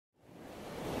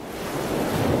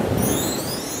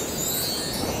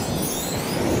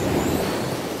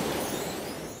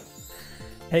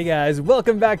Hey guys,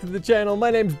 welcome back to the channel. My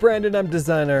name's Brandon, I'm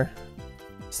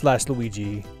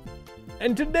DesignerSlashLuigi.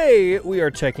 And today we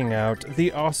are checking out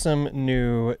the awesome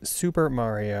new Super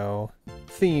Mario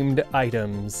themed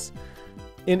items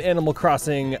in Animal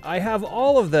Crossing. I have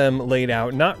all of them laid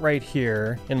out, not right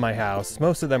here in my house.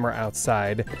 Most of them are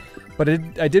outside. But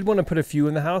I did want to put a few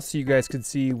in the house so you guys could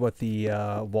see what the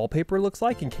wallpaper looks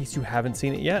like in case you haven't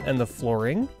seen it yet, and the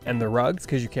flooring and the rugs,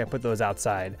 because you can't put those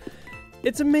outside.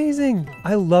 It's amazing.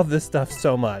 I love this stuff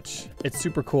so much. It's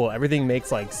super cool. Everything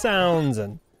makes like sounds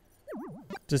and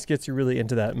just gets you really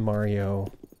into that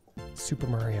Super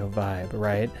Mario vibe,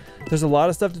 right? There's a lot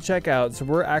of stuff to check out, so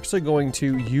we're actually going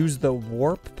to use the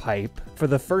warp pipe for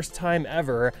the first time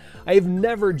ever. I've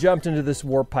never jumped into this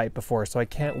warp pipe before, so I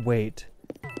can't wait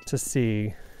to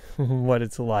see what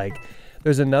it's like.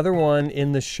 There's another one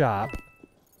in the shop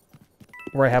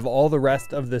where I have all the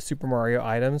rest of the Super Mario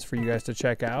items for you guys to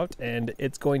check out, and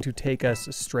it's going to take us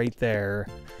straight there.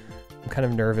 I'm kind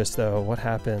of nervous though. What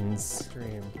happens?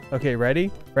 Okay,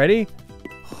 ready? Ready?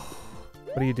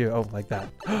 What do you do? Oh, like that.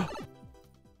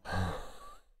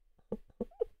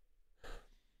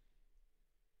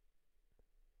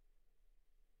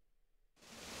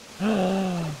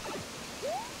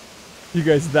 You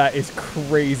guys, that is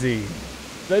crazy.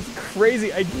 That's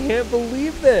crazy. I can't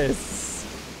believe this.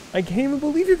 I can't even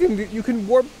believe you can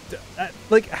warp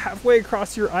like halfway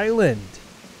across your island.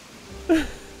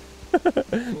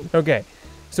 Okay,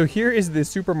 so here is the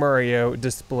Super Mario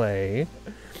display.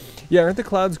 Yeah, aren't the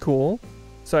clouds cool?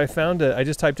 So I found I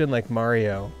just typed in like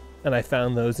Mario, and I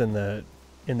found those in the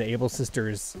Able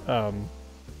Sisters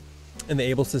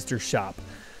shop.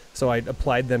 So I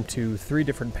applied them to 3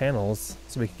 different panels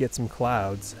so we could get some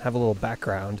clouds, have a little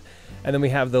background, and then we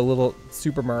have the little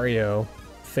Super Mario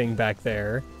thing back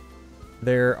there.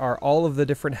 There are all of the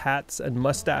different hats and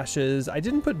mustaches. I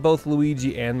didn't put both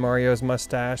Luigi and Mario's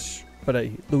mustache, but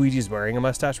Luigi's wearing a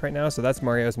mustache right now, so that's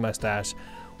Mario's mustache.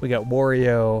 We got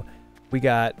Wario, we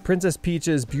got Princess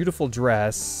Peach's beautiful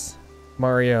dress,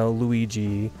 Mario,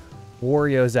 Luigi,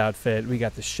 Wario's outfit, we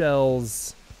got the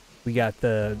shells, we got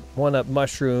the 1-up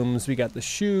mushrooms, we got the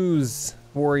shoes,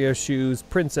 Wario shoes,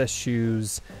 Princess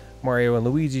shoes, Mario and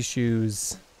Luigi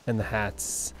shoes, and the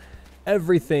hats.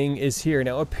 Everything is here.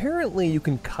 Now, apparently you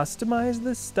can customize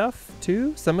this stuff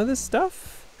too. Some of this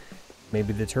stuff.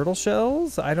 Maybe the turtle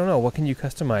shells? I don't know. What can you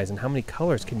customize and how many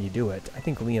colors can you do it? I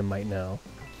think Liam might know.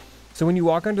 So when you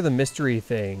walk under the mystery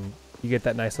thing, you get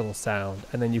that nice little sound.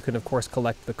 And then you can, of course,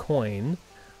 collect the coin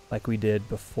like we did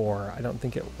before. I don't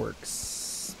think it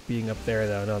works being up there,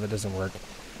 though. No, that doesn't work.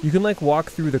 You can, like, walk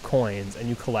through the coins and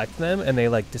you collect them and they,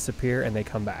 like, disappear and they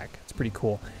come back. It's pretty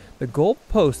cool. The gold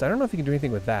post, I don't know if you can do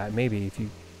anything with that. Maybe if you...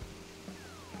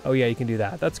 Oh yeah, you can do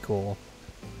that. That's cool.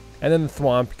 And then the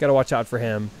Thwomp, you gotta watch out for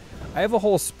him. I have a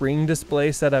whole spring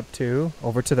display set up too,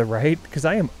 over to the right, because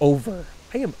I am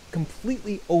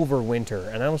completely over winter,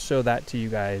 and I'll show that to you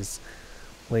guys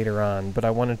later on, but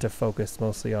I wanted to focus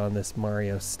mostly on this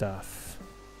Mario stuff.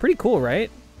 Pretty cool,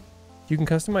 right? You can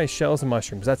customize shells and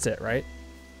mushrooms. That's it, right?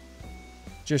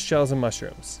 Just shells and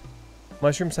mushrooms.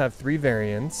 Mushrooms have 3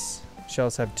 variants.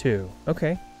 Shells have 2.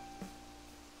 Okay.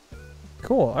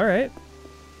 Cool. All right.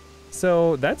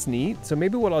 So that's neat. So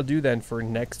maybe what I'll do then for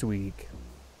next week,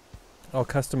 I'll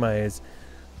customize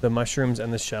the mushrooms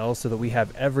and the shells so that we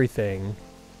have everything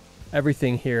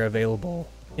here available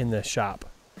in the shop.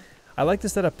 I like to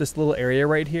set up this little area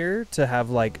right here to have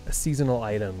like a seasonal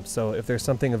item. So if there's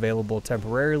something available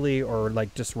temporarily or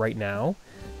like just right now,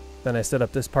 then I set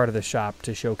up this part of the shop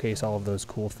to showcase all of those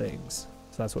cool things.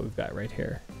 So that's what we've got right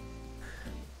here.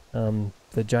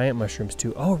 The giant mushrooms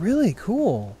too. Oh, really?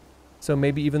 Cool. So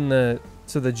maybe even the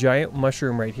giant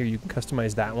mushroom right here, you can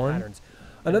customize that one. Patterns.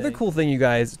 Another cool thing, you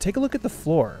guys, take a look at the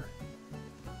floor.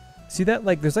 See that?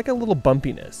 Like, there's like a little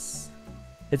bumpiness.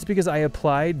 It's because I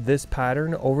applied this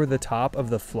pattern over the top of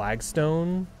the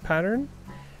flagstone pattern.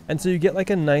 And so you get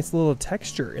like a nice little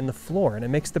texture in the floor, and it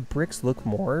makes the bricks look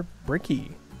more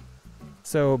bricky.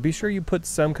 So be sure you put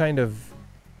some kind of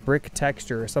brick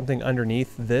texture or something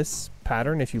underneath this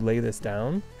pattern if you lay this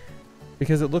down,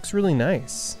 because it looks really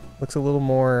nice. Looks a little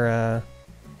more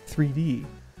 3D.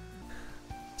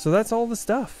 So that's all the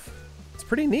stuff. It's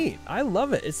pretty neat. I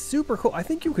love it. It's super cool. I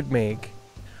think you could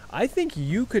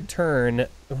turn,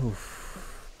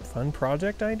 fun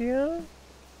project idea?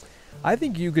 I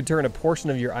think you could turn a portion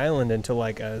of your island into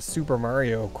like a Super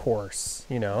Mario course,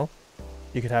 you know?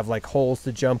 You could have like holes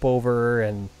to jump over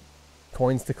and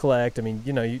coins to collect. I mean,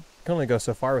 you know, you can only go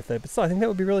so far with it, but still, I think that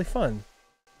would be really fun.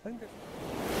 I think